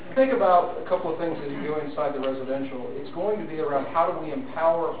think about a couple of things that you do inside the residential, it's going to be around how do we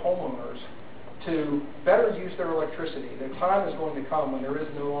empower homeowners to better use their electricity. The time is going to come when there is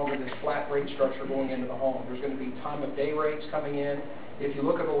no longer this flat rate structure going into the home. There's going to be time of day rates coming in. If you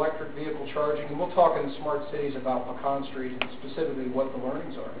look at electric vehicle charging, and we'll talk in smart cities about Pecan Street and specifically what the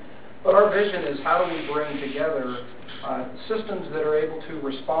learnings are. But our vision is how do we bring together systems that are able to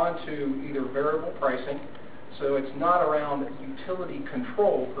respond to either variable pricing, so it's not around utility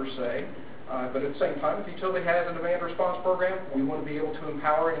control per se, but at the same time, if the utility has a demand response program, we want to be able to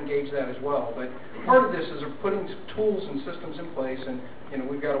empower and engage that as well. But part of this is putting tools and systems in place, and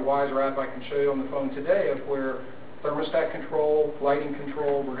we've got a Wiser app I can show you on the phone today of where thermostat control, lighting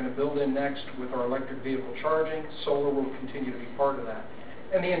control, we're going to build in next with our electric vehicle charging. Solar will continue to be part of that.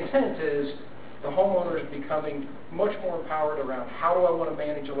 And the intent is the homeowner is becoming much more empowered around how do I want to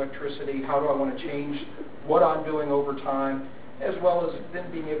manage electricity, how do I want to change what I'm doing over time, as well as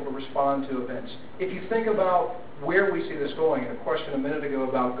then being able to respond to events. If you think about where we see this going, and a question a minute ago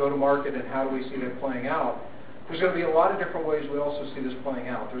about go-to-market and how do we see that playing out, there's going to be a lot of different ways we also see this playing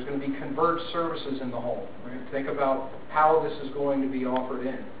out. There's going to be converged services in the home. Right? Think about how this is going to be offered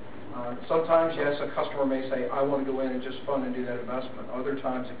in. Sometimes, yes, a customer may say, I want to go in and just fund and do that investment. Other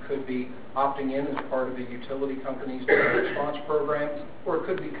times it could be opting in as part of a utility company's response program, or it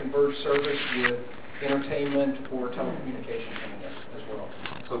could be converged service with entertainment or telecommunications coming in as well.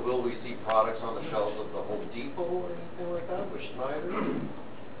 So will we see products on the shelves of the Home Depot or anything like that, with Schneider?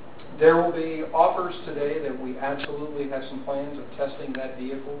 There will be offers today that we absolutely have some plans of testing that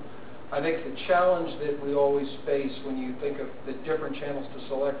vehicle. I think the challenge that we always face when you think of the different channels to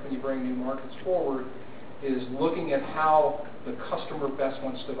select when you bring new markets forward is looking at how the customer best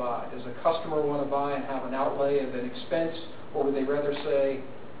wants to buy. Does a customer want to buy and have an outlay of an expense, or would they rather say,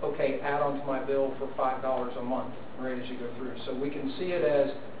 okay, add on to my bill for $5 a month, right, as you go through. So we can see it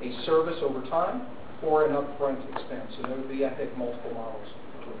as a service over time or an upfront expense. So there would be, I think, multiple models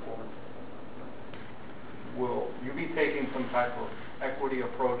going forward. Will you be taking some type of equity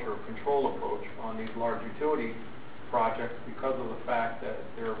approach or control approach on these large utility projects because of the fact that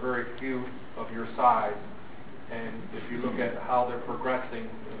there are very few of your size? And if you look at how they're progressing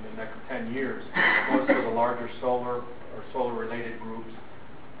in the next 10 years, most of the larger solar or solar-related groups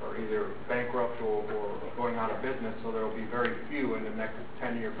are either bankrupt or going out of business, so there will be very few in the next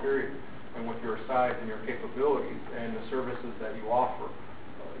 10-year period. And with your size and your capabilities and the services that you offer,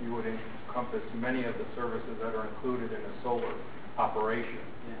 you would encompass many of the services that are included in a solar operation.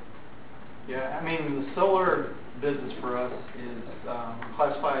 Yeah, I mean, the solar business for us is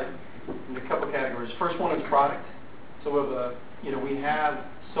classified in a couple categories. First one is product. So we have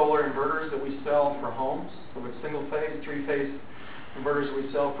solar inverters that we sell for homes. So with single-phase, three-phase inverters that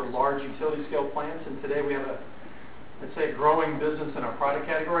we sell for large utility-scale plants. And today we have let's say, a growing business in our product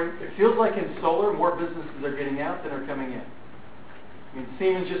category. It feels like in solar, more businesses are getting out than are coming in. I mean,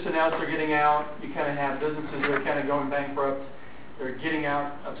 Siemens just announced they're getting out. You kind of have businesses that are kind of going bankrupt. They're getting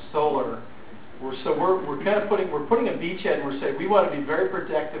out of solar. We're putting a beachhead and we're saying we want to be very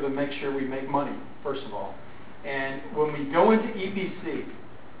protective and make sure we make money, first of all. And when we go into EPC,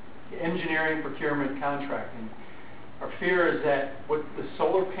 engineering, procurement, contracting, our fear is that what the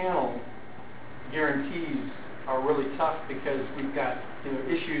solar panel guarantees are really tough because we've got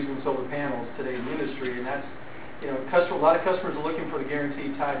issues in solar panels today in the industry, and that's a lot of customers are looking for the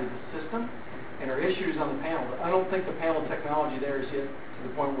guarantee tied to the system, and there are issues on the panel. But I don't think the panel technology there is yet to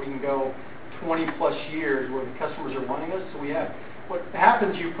the point where we can go 20 plus years where the customers are wanting us. So what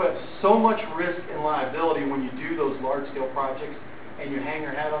happens, you put so much risk and liability when you do those large scale projects and you hang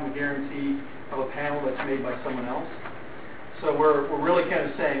your hat on the guarantee of a panel that's made by someone else. So we're really kind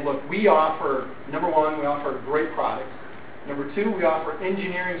of saying, look, we offer, number one, we offer great products. Number two, we offer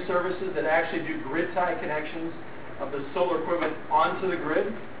engineering services that actually do grid tie connections of the solar equipment onto the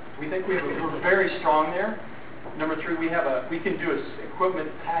grid. We think we're very strong there. Number three, we can do equipment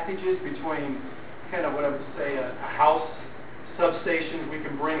packages between kind of what I would say a house, substations. We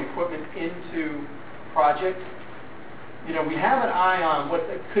can bring equipment into projects. We have an eye on what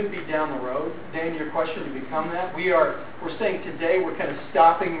could be down the road. Dan, your question to become that, we're saying today we're kind of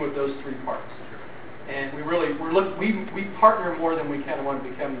stopping with those three parts. And we partner more than we kind of want to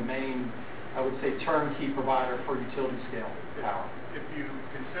become the main, I would say, turnkey provider for utility scale power. If you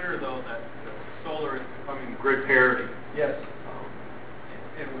consider, though, that solar is becoming grid parity. Yes.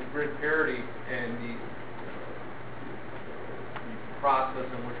 And with grid parity and the process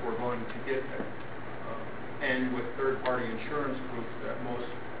in which we're going to get there, and with third-party insurance groups that most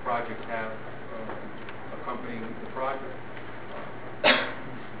projects have accompanying the project,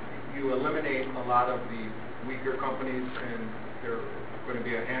 you eliminate a lot of the weaker companies, and there are going to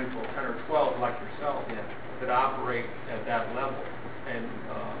be a handful, 10 or 12 like yourself, that operate at that level. And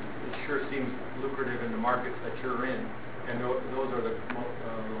it sure seems lucrative in the markets that you're in. And those are the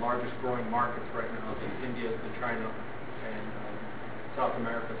largest growing markets right now, India, China, and South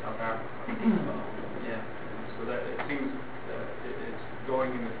America, South Africa. So that it seems it's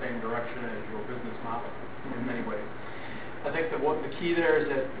going in the same direction as your business model in many ways. I think that the key there is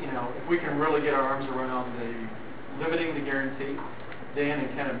that, if we can really get our arms around the limiting the guarantee, Dan,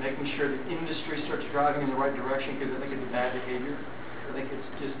 and kind of making sure the industry starts driving in the right direction, because I think it's a bad behavior. I think it's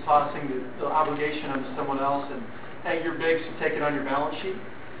just tossing the obligation onto someone else and, hey, you're big, so take it on your balance sheet.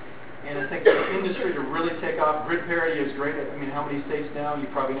 And I think for the industry to really take off, grid parity is great. I mean, how many states now, you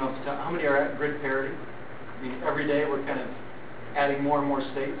probably know, how many are at grid parity? I mean, every day we're kind of adding more and more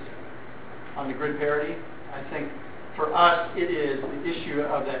states on the grid parity. I think for us, it is the issue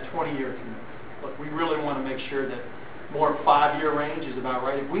of that 20-year commitment. Look, we really want to make sure that more 5-year range is about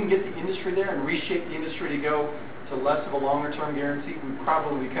right. If we can get the industry there and reshape the industry to go to less of a longer-term guarantee, we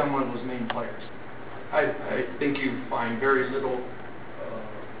probably become one of those main players. I think you find very little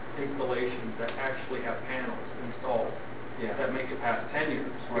installations that actually have panels installed that make it past 10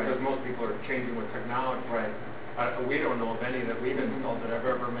 years, because most people are changing with technology. We don't know of any that we've installed that have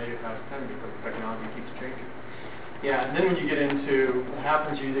ever made it past 10 because technology keeps changing. Yeah, and then when you get into what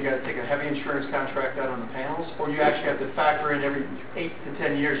happens, you either got to take a heavy insurance contract out on the panels, or you actually have to factor in every 8 to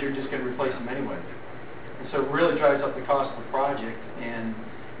 10 years you're just going to replace them anyway. And so it really drives up the cost of the project, and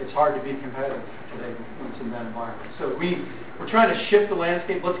it's hard to be competitive today when it's in that environment. So we're trying to shift the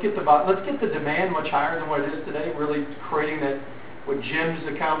landscape. Let's get the demand much higher than what it is today, really creating that what Jim's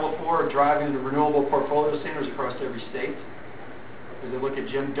accountable for, driving the renewable portfolio centers across every state. As they look at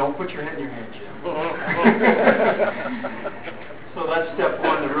Jim, don't put your head in your hand, Jim. So that's step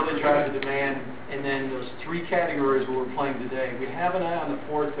one, to really drive the demand. And then those 3 categories where we're playing today, we have an eye on the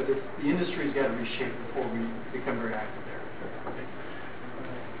 4th, but the industry's got to reshape before we become very active there.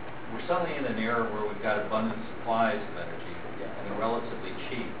 We're suddenly in an era where we've got abundant supplies of energy and they're relatively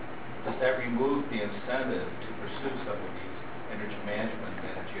cheap. Does that remove the incentive to pursue some of these energy management and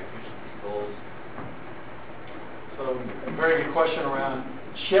energy efficiency goals? So a very good question around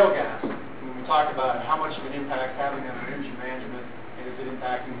shale gas. When we talk about how much of an impact having on our energy management, and is it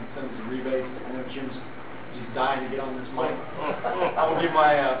impacting incentives and rebates, I know Jim's just dying to get on this mic. I will give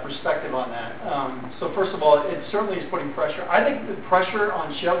my perspective on that. So first of all, it certainly is putting pressure. I think the pressure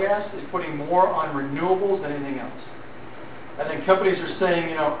on shale gas is putting more on renewables than anything else. I think companies are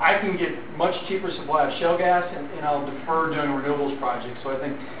saying, I can get much cheaper supply of shale gas, and I'll defer doing renewables projects. So I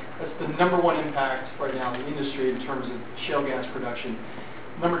think that's the number one impact right now in the industry in terms of shale gas production.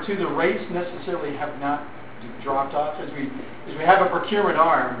 Number 2, the rates necessarily have not dropped off. As we have a procurement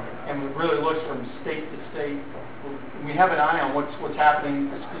arm, and it really looks from state to state, we have an eye on what's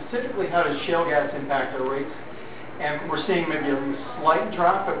happening, specifically how does shale gas impact our rates. And we're seeing maybe a slight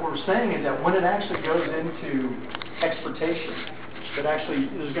drop, but what we're saying is that when it actually goes into exportation, that actually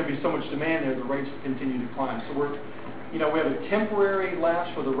there's going to be so much demand there, the rates will continue to climb. So we have a temporary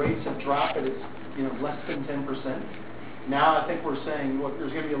lapse where the rates have dropped, but it's less than 10%. Now I think we're saying, look,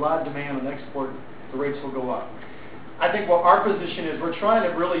 there's going to be a lot of demand on export, the rates will go up. I think what our position is, we're trying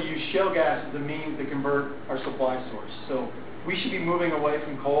to really use shale gas as a means to convert our supply source. So we should be moving away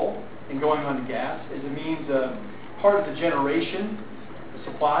from coal and going on to gas as a means of part of the generation,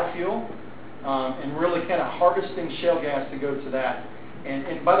 the supply fuel, and really kind of harvesting shale gas to go to that.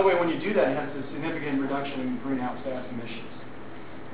 And by the way, when you do that, it has a significant reduction in greenhouse gas emissions.